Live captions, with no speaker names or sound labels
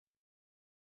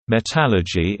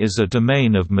Metallurgy is a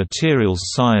domain of materials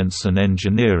science and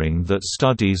engineering that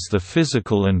studies the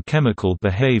physical and chemical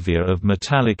behavior of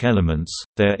metallic elements,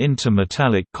 their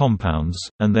intermetallic compounds,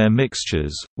 and their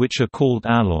mixtures, which are called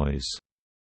alloys.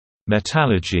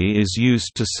 Metallurgy is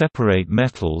used to separate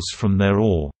metals from their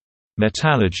ore.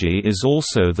 Metallurgy is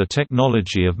also the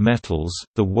technology of metals,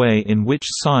 the way in which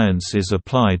science is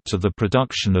applied to the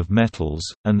production of metals,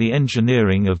 and the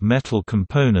engineering of metal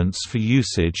components for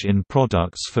usage in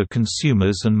products for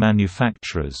consumers and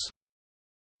manufacturers.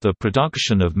 The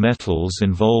production of metals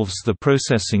involves the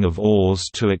processing of ores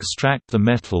to extract the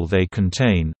metal they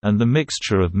contain, and the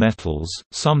mixture of metals,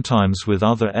 sometimes with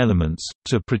other elements,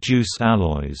 to produce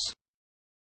alloys.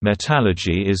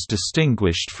 Metallurgy is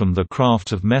distinguished from the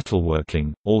craft of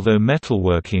metalworking, although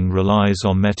metalworking relies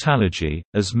on metallurgy,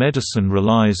 as medicine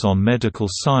relies on medical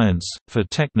science, for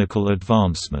technical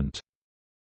advancement.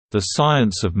 The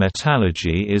science of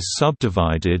metallurgy is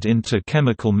subdivided into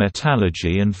chemical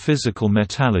metallurgy and physical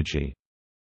metallurgy.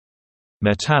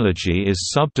 Metallurgy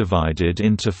is subdivided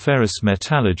into ferrous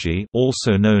metallurgy,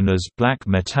 also known as black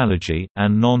metallurgy,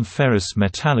 and non-ferrous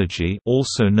metallurgy,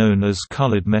 also known as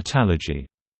colored metallurgy.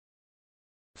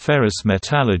 Ferrous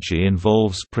metallurgy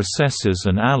involves processes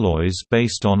and alloys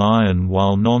based on iron,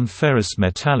 while non-ferrous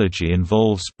metallurgy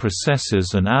involves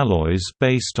processes and alloys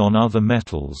based on other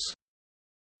metals.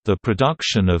 The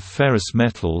production of ferrous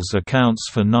metals accounts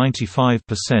for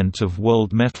 95% of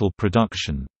world metal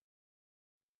production.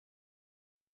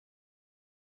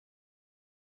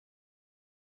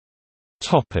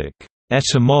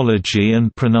 Etymology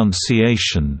and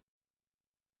pronunciation.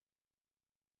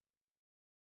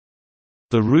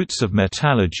 The roots of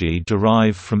metallurgy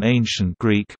derive from ancient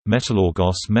Greek,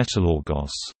 metallurgos,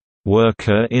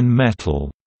 worker in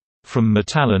metal, from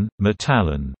metallon,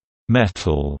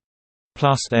 metal,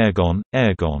 plus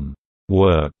ergon,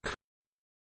 work.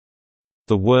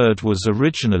 The word was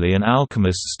originally an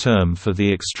alchemist's term for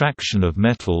the extraction of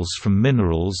metals from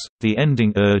minerals, the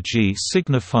ending -erg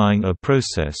signifying a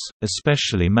process,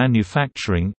 especially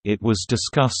manufacturing. It was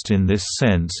discussed in this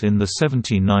sense in the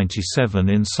 1797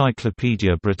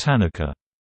 Encyclopaedia Britannica.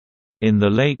 In the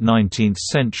late 19th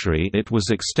century it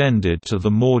was extended to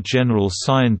the more general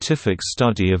scientific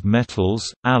study of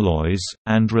metals, alloys,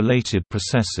 and related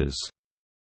processes.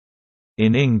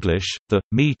 In English, the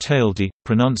me-tailed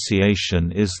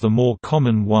pronunciation is the more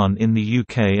common one in the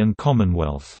UK and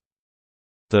Commonwealth.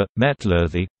 The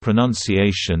metlurthy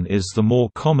pronunciation is the more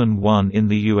common one in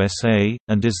the USA,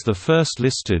 and is the first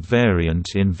listed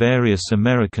variant in various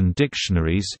American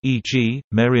dictionaries, e.g.,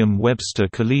 Merriam-Webster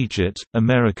Collegiate,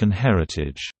 American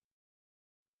Heritage.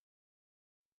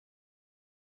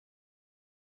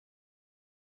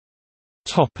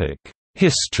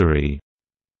 History.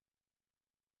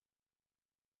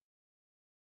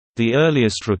 The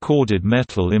earliest recorded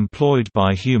metal employed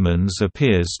by humans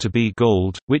appears to be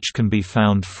gold, which can be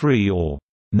found free or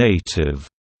native.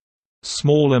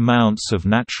 Small amounts of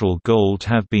natural gold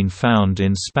have been found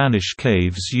in Spanish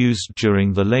caves used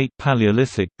during the late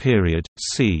Paleolithic period,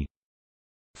 c.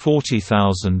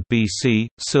 40,000 BC.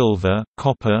 Silver,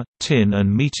 copper, tin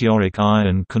and meteoric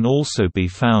iron can also be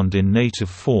found in native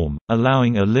form,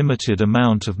 allowing a limited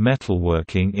amount of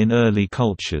metalworking in early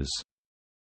cultures.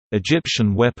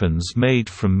 Egyptian weapons made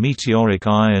from meteoric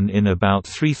iron in about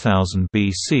 3000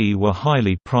 BC were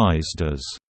highly prized as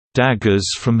daggers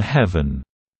from heaven.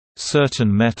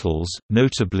 Certain metals,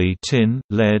 notably tin,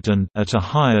 lead and, at a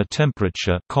higher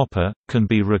temperature, copper, can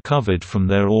be recovered from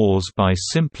their ores by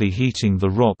simply heating the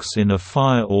rocks in a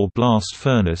fire or blast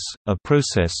furnace, a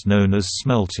process known as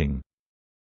smelting.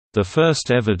 The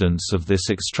first evidence of this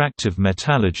extractive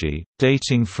metallurgy,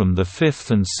 dating from the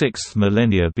 5th and 6th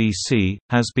millennia BC,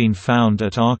 has been found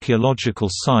at archaeological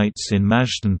sites in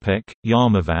Majdanpek,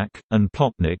 Yarmovac, and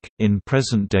Plotnik, in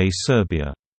present-day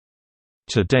Serbia.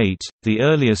 To date, the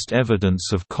earliest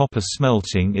evidence of copper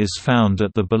smelting is found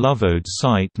at the Belovod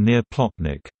site near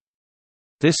Plotnik.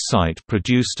 This site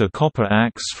produced a copper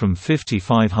axe from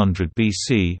 5500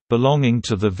 BC, belonging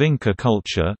to the Vinca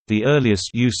culture. The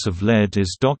earliest use of lead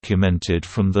is documented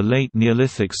from the late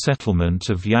Neolithic settlement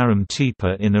of Yaram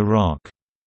Tepe in Iraq.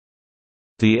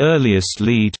 The earliest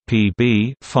lead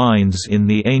 (Pb) finds in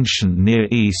the ancient Near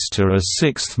East are a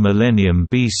 6th millennium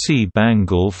BC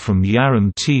bangle from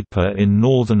Yaram Tepe in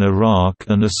northern Iraq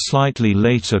and a slightly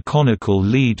later conical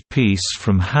lead piece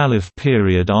from Halaf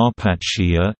period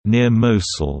Arpachshire, near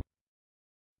Mosul.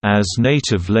 As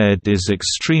native lead is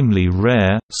extremely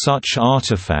rare, such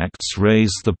artifacts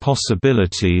raise the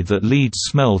possibility that lead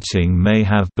smelting may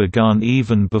have begun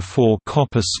even before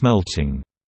copper smelting.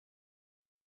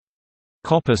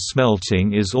 Copper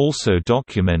smelting is also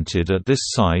documented at this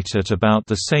site at about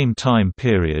the same time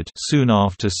period, soon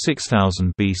after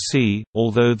 6000 BC,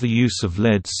 although the use of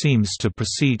lead seems to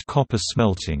precede copper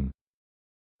smelting.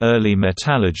 Early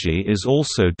metallurgy is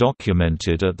also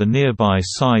documented at the nearby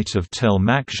site of Tel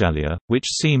Makjalia, which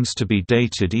seems to be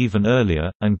dated even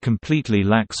earlier, and completely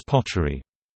lacks pottery.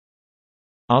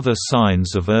 Other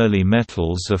signs of early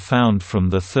metals are found from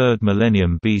the 3rd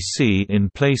millennium BC in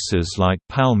places like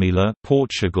Palmela,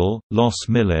 Portugal, Los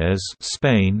Millares,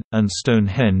 Spain, and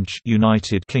Stonehenge,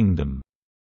 United Kingdom.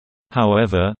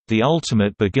 However, the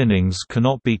ultimate beginnings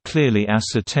cannot be clearly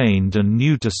ascertained and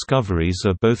new discoveries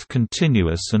are both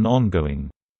continuous and ongoing.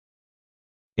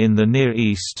 In the Near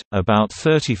East, about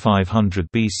 3500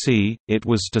 BC, it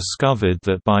was discovered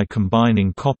that by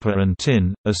combining copper and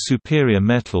tin, a superior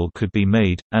metal could be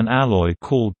made, an alloy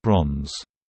called bronze.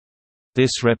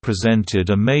 This represented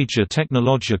a major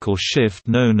technological shift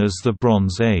known as the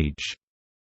Bronze Age.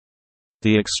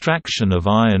 The extraction of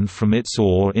iron from its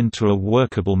ore into a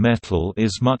workable metal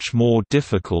is much more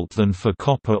difficult than for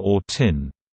copper or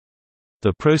tin.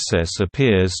 The process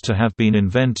appears to have been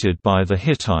invented by the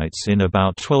Hittites in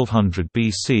about 1200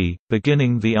 BC,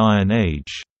 beginning the Iron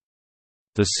Age.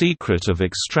 The secret of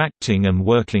extracting and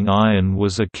working iron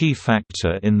was a key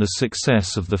factor in the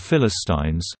success of the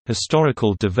Philistines.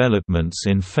 Historical developments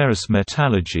in ferrous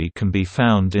metallurgy can be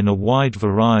found in a wide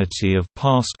variety of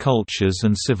past cultures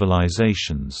and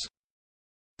civilizations.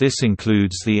 This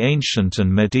includes the ancient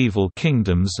and medieval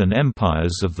kingdoms and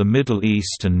empires of the Middle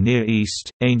East and Near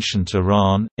East, ancient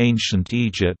Iran, ancient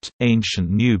Egypt,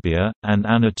 ancient Nubia, and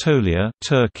Anatolia,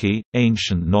 Turkey,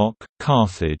 ancient Nok,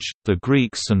 Carthage, the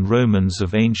Greeks and Romans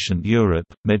of ancient Europe,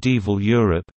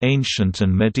 ancient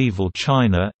and medieval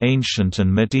China, ancient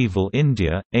and medieval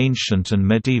India, ancient and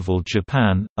medieval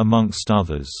Japan, amongst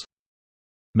others.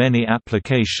 Many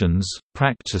applications,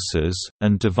 practices,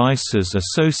 and devices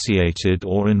associated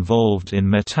or involved in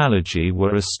metallurgy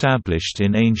were established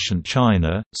in ancient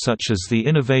China, such as the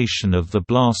innovation of the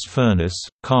blast furnace,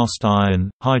 cast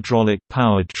iron,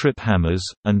 hydraulic-powered trip hammers,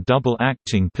 and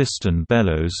double-acting piston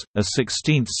bellows. A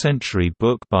 16th-century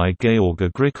book by Georg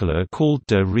Agricola called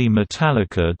De Re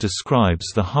Metallica describes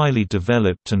the highly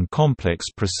developed and complex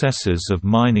processes of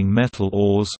mining metal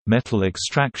ores, metal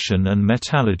extraction and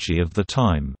metallurgy of the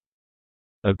time.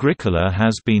 Agricola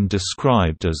has been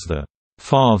described as the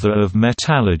father of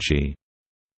metallurgy.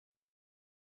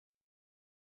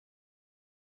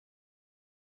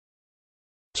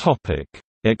 Topic: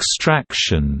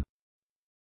 Extraction.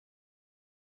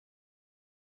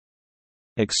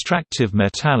 Extractive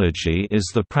metallurgy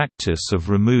is the practice of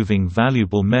removing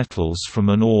valuable metals from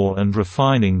an ore and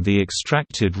refining the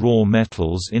extracted raw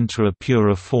metals into a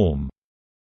purer form.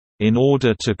 In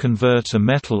order to convert a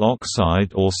metal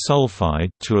oxide or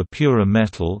sulfide to a purer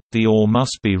metal, the ore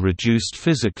must be reduced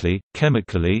physically,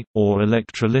 chemically, or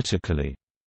electrolytically.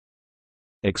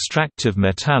 Extractive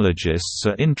metallurgists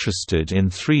are interested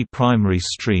in three primary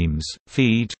streams: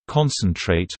 feed,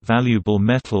 concentrate, valuable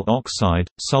metal oxide,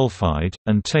 sulfide,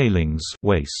 and tailings,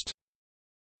 waste.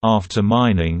 After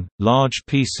mining, large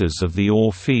pieces of the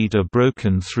ore feed are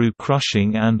broken through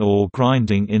crushing and/or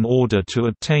grinding in order to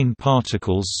obtain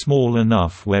particles small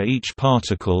enough where each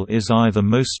particle is either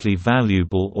mostly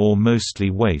valuable or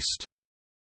mostly waste.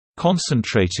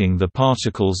 Concentrating the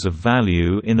particles of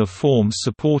value in a form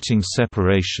supporting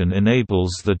separation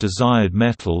enables the desired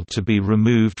metal to be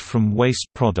removed from waste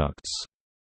products.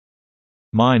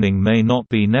 Mining may not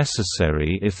be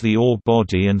necessary if the ore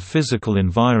body and physical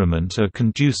environment are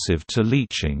conducive to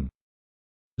leaching.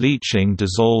 Leaching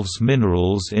dissolves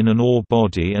minerals in an ore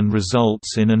body and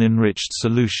results in an enriched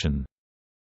solution.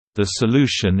 The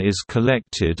solution is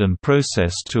collected and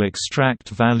processed to extract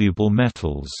valuable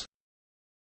metals.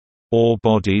 Ore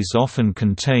bodies often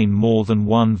contain more than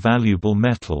one valuable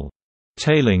metal.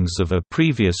 Tailings of a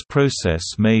previous process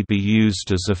may be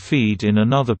used as a feed in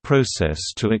another process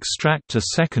to extract a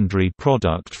secondary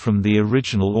product from the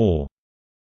original ore.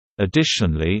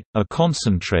 Additionally, a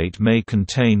concentrate may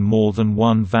contain more than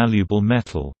one valuable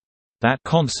metal. That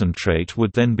concentrate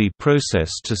would then be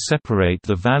processed to separate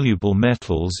the valuable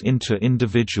metals into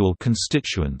individual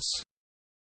constituents.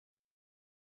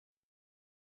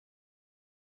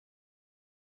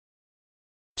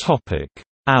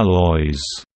 Alloys.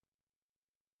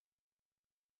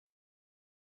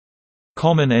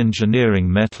 Common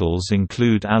engineering metals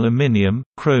include aluminium,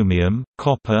 chromium,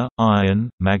 copper,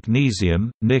 iron,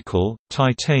 magnesium, nickel,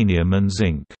 titanium and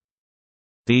zinc.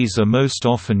 These are most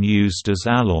often used as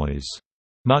alloys.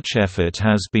 Much effort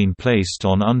has been placed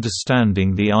on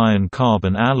understanding the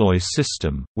iron-carbon alloy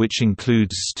system, which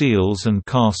includes steels and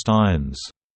cast irons.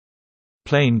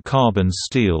 Plain carbon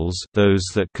steels, those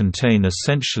that contain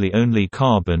essentially only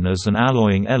carbon as an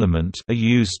alloying element, are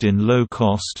used in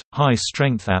low-cost,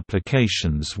 high-strength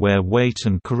applications where weight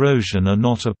and corrosion are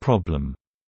not a problem.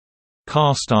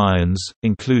 Cast irons,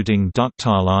 including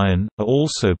ductile iron, are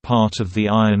also part of the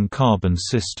iron-carbon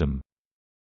system.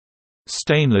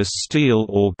 Stainless steel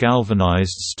or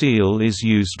galvanized steel is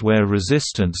used where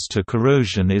resistance to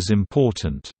corrosion is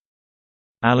important.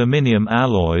 Aluminium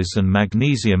alloys and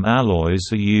magnesium alloys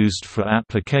are used for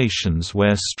applications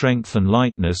where strength and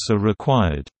lightness are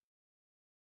required.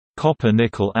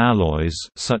 Copper-nickel alloys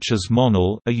such as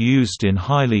monel are used in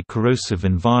highly corrosive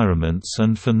environments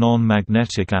and for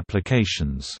non-magnetic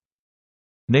applications.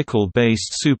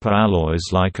 Nickel-based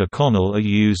superalloys like Inconel are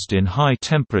used in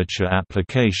high-temperature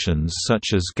applications such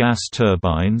as gas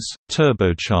turbines,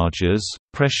 turbochargers,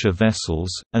 pressure vessels,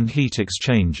 and heat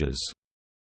exchangers.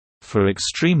 For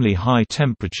extremely high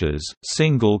temperatures,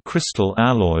 single crystal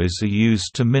alloys are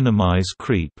used to minimize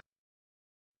creep.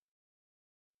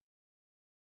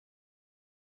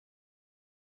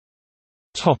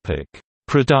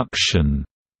 Production.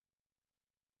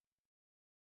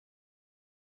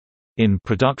 In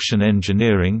production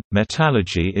engineering,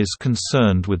 metallurgy is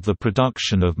concerned with the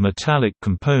production of metallic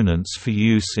components for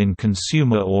use in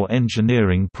consumer or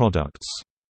engineering products.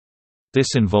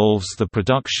 This involves the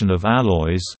production of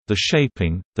alloys, the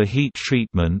shaping, the heat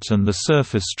treatment and the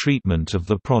surface treatment of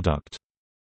the product.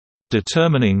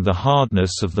 Determining the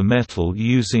hardness of the metal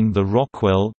using the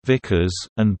Rockwell, Vickers,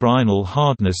 and Brinell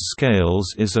hardness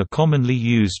scales is a commonly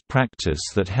used practice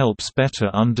that helps better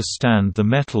understand the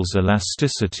metal's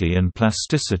elasticity and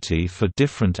plasticity for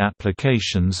different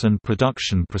applications and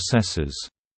production processes.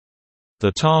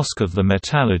 The task of the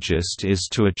metallurgist is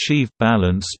to achieve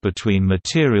balance between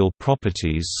material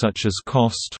properties such as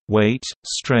cost, weight,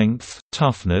 strength,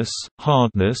 toughness,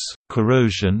 hardness,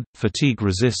 corrosion, fatigue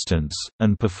resistance,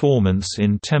 and performance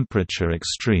in temperature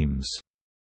extremes.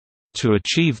 To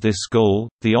achieve this goal,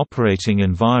 the operating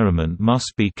environment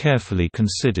must be carefully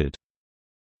considered.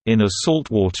 In a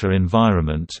saltwater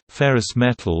environment, ferrous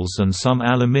metals and some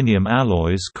aluminium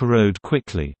alloys corrode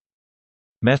quickly.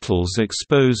 Metals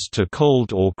exposed to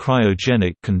cold or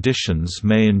cryogenic conditions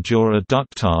may endure a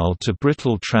ductile to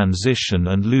brittle transition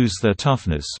and lose their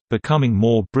toughness, becoming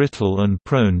more brittle and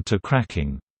prone to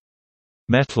cracking.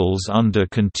 Metals under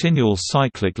continual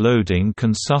cyclic loading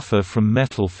can suffer from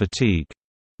metal fatigue.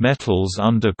 Metals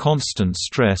under constant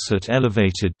stress at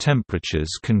elevated temperatures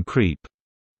can creep.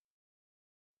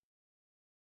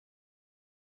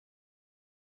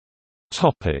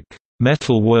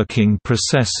 Metalworking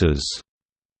processes.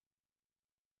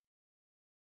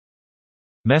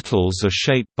 Metals are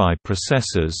shaped by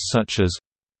processes such as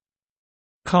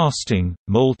casting –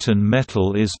 molten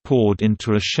metal is poured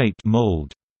into a shaped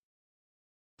mold.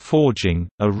 Forging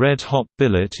 – a red-hot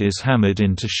billet is hammered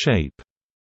into shape.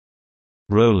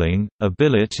 Rolling – a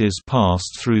billet is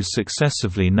passed through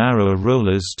successively narrower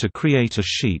rollers to create a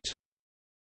sheet.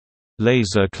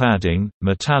 Laser cladding –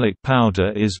 metallic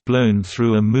powder is blown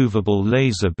through a movable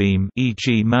laser beam,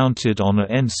 e.g. mounted on a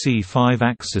NC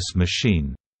 5-axis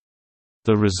machine.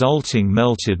 The resulting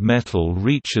melted metal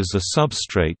reaches a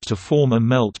substrate to form a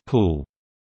melt pool.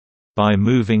 By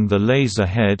moving the laser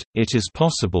head, it is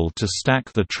possible to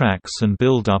stack the tracks and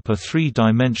build up a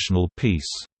three-dimensional piece.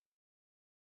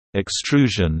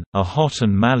 Extrusion – a hot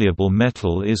and malleable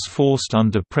metal is forced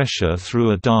under pressure through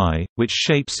a die, which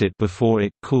shapes it before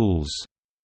it cools.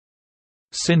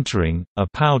 Sintering – a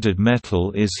powdered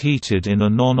metal is heated in a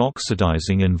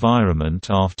non-oxidizing environment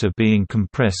after being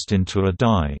compressed into a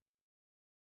die.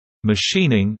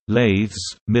 Machining – lathes,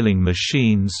 milling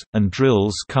machines, and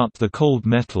drills cut the cold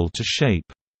metal to shape.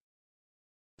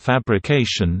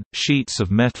 Fabrication – sheets of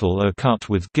metal are cut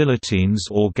with guillotines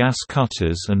or gas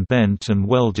cutters and bent and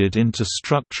welded into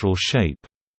structural shape.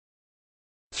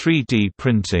 3D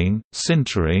printing –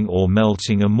 sintering or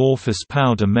melting amorphous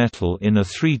powder metal in a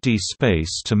 3D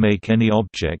space to make any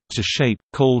object to shape.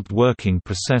 Cold working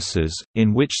processes,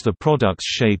 in which the product's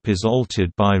shape is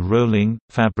altered by rolling,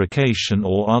 fabrication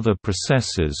or other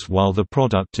processes while the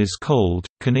product is cold,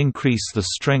 can increase the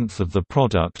strength of the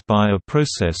product by a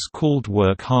process called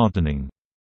work hardening.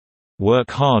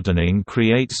 Work hardening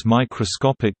creates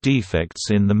microscopic defects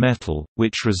in the metal,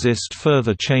 which resist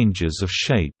further changes of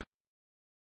shape.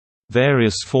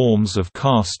 Various forms of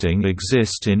casting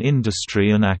exist in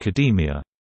industry and academia.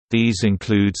 These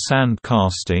include sand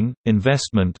casting,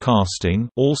 investment casting,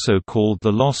 also called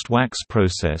the lost wax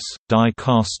process, die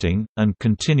casting, and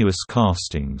continuous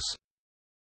castings.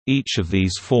 Each of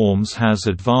these forms has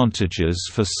advantages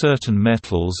for certain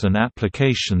metals and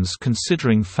applications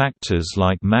considering factors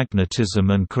like magnetism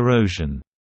and corrosion.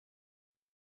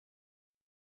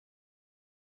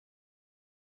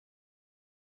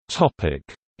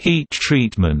 Heat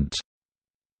treatment.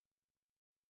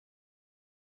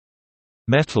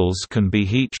 Metals can be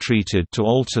heat-treated to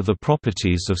alter the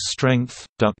properties of strength,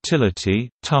 ductility,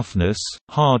 toughness,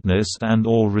 hardness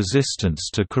and/or resistance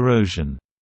to corrosion.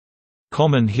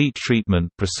 Common heat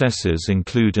treatment processes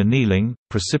include annealing,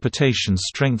 precipitation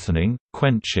strengthening,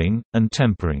 quenching, and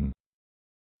tempering.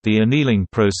 The annealing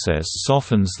process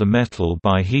softens the metal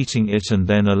by heating it and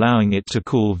then allowing it to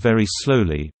cool very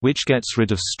slowly, which gets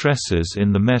rid of stresses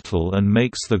in the metal and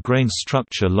makes the grain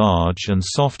structure large and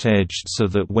soft-edged so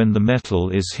that when the metal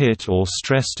is hit or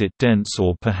stressed it dents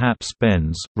or perhaps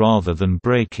bends, rather than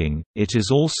breaking. It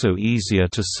is also easier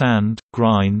to sand,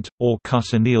 grind, or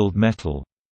cut annealed metal.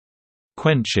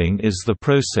 Quenching is the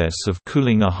process of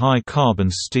cooling a high-carbon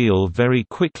steel very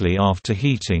quickly after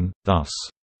heating, thus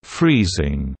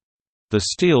freezing the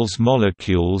steel's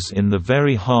molecules in the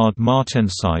very hard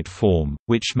martensite form,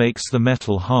 which makes the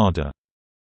metal harder.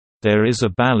 There is a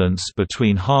balance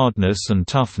between hardness and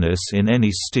toughness in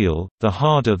any steel. The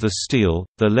harder the steel,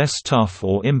 the less tough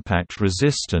or impact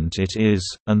resistant it is,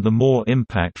 and the more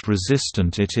impact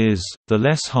resistant it is, the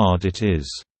less hard it is.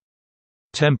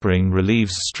 Tempering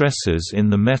relieves stresses in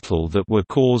the metal that were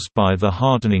caused by the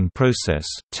hardening process.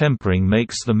 Tempering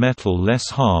makes the metal less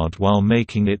hard while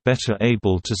making it better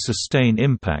able to sustain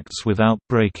impacts without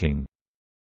breaking.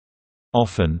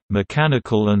 Often,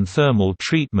 mechanical and thermal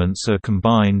treatments are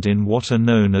combined in what are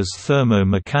known as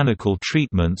thermo-mechanical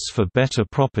treatments for better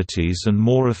properties and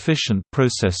more efficient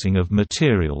processing of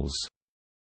materials.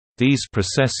 These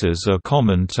processes are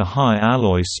common to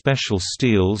high-alloy special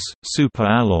steels,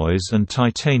 superalloys and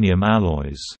titanium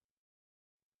alloys.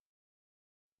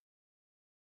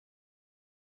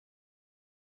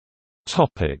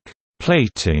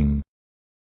 Plating.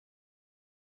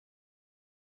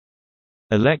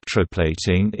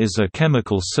 Electroplating is a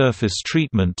chemical surface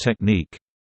treatment technique.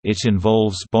 It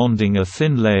involves bonding a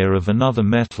thin layer of another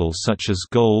metal such as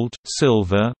gold,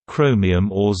 silver,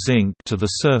 chromium or zinc to the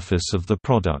surface of the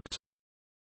product.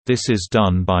 This is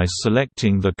done by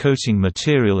selecting the coating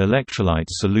material electrolyte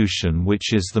solution,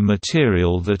 which is the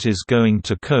material that is going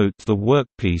to coat the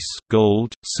workpiece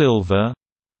gold, silver,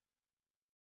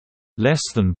 less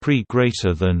than pre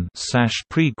greater than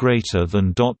pre greater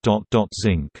than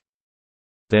zinc.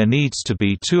 There needs to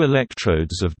be two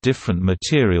electrodes of different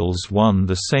materials, one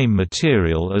the same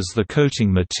material as the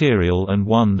coating material and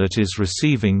one that is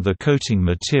receiving the coating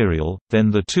material, then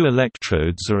the two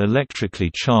electrodes are electrically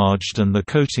charged and the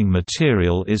coating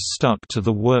material is stuck to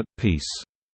the work piece.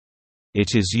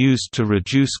 It is used to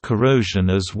reduce corrosion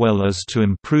as well as to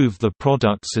improve the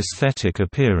product's aesthetic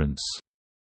appearance.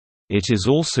 It is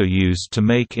also used to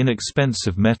make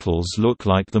inexpensive metals look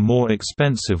like the more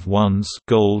expensive ones,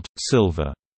 gold,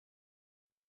 silver.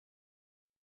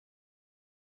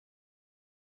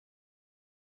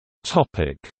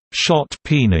 Shot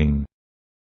peening.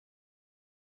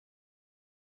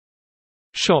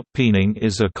 Shot peening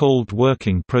is a cold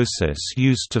working process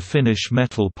used to finish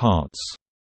metal parts.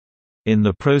 In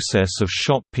the process of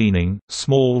shot peening,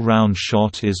 small round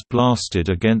shot is blasted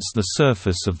against the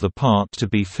surface of the part to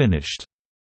be finished.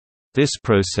 This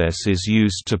process is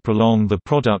used to prolong the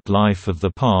product life of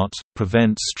the part,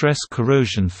 prevent stress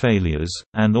corrosion failures,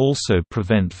 and also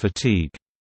prevent fatigue.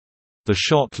 The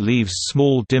shot leaves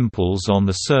small dimples on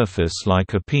the surface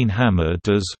like a peen hammer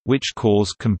does, which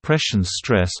cause compression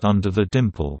stress under the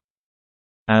dimple.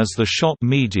 As the shot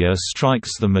media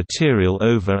strikes the material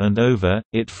over and over,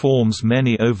 it forms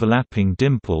many overlapping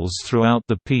dimples throughout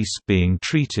the piece being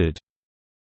treated.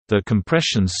 The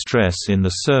compression stress in the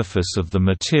surface of the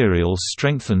material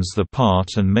strengthens the part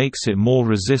and makes it more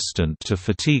resistant to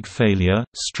fatigue failure,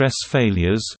 stress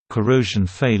failures, corrosion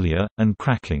failure, and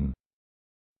cracking.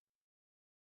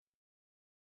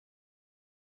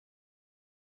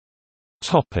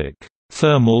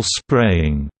 Thermal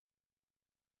spraying.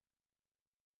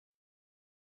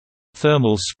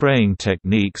 Thermal spraying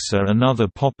techniques are another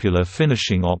popular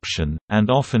finishing option,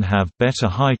 and often have better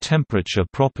high-temperature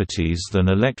properties than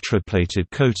electroplated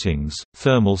coatings.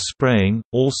 Thermal spraying,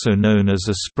 also known as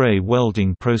a spray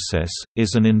welding process,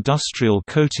 is an industrial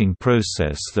coating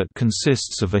process that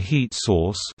consists of a heat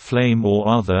source, flame or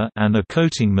other, and a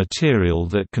coating material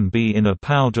that can be in a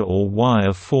powder or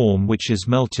wire form, which is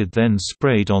melted then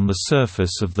sprayed on the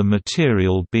surface of the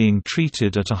material being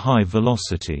treated at a high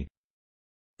velocity.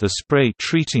 The spray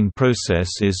treating process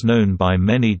is known by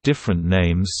many different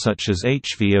names such as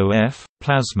HVOF,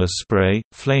 plasma spray,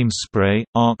 flame spray,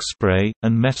 arc spray,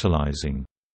 and metallizing.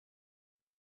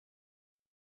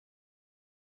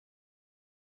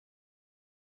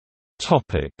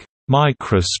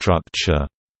 Microstructure.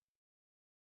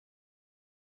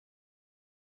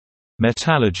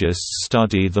 Metallurgists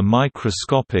study the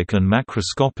microscopic and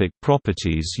macroscopic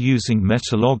properties using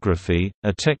metallography,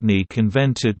 a technique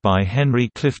invented by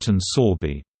Henry Clifton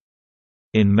Sorby.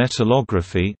 In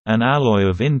metallography, an alloy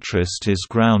of interest is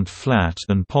ground flat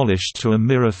and polished to a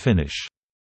mirror finish.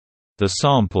 The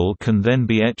sample can then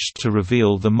be etched to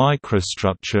reveal the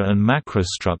microstructure and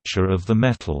macrostructure of the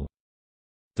metal.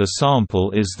 The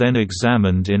sample is then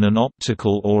examined in an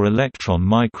optical or electron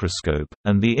microscope,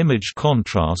 and the image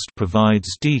contrast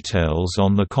provides details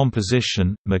on the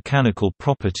composition, mechanical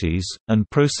properties, and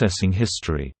processing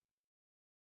history.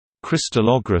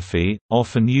 Crystallography,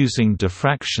 often using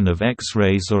diffraction of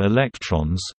X-rays or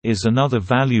electrons, is another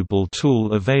valuable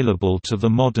tool available to the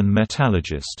modern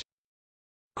metallurgist.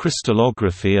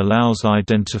 Crystallography allows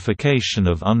identification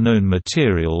of unknown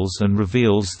materials and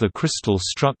reveals the crystal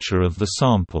structure of the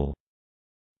sample.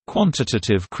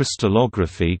 Quantitative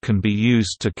crystallography can be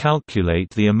used to calculate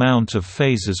the amount of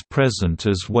phases present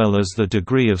as well as the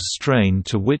degree of strain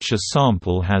to which a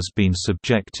sample has been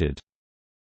subjected.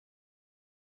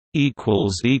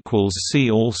 See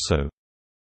also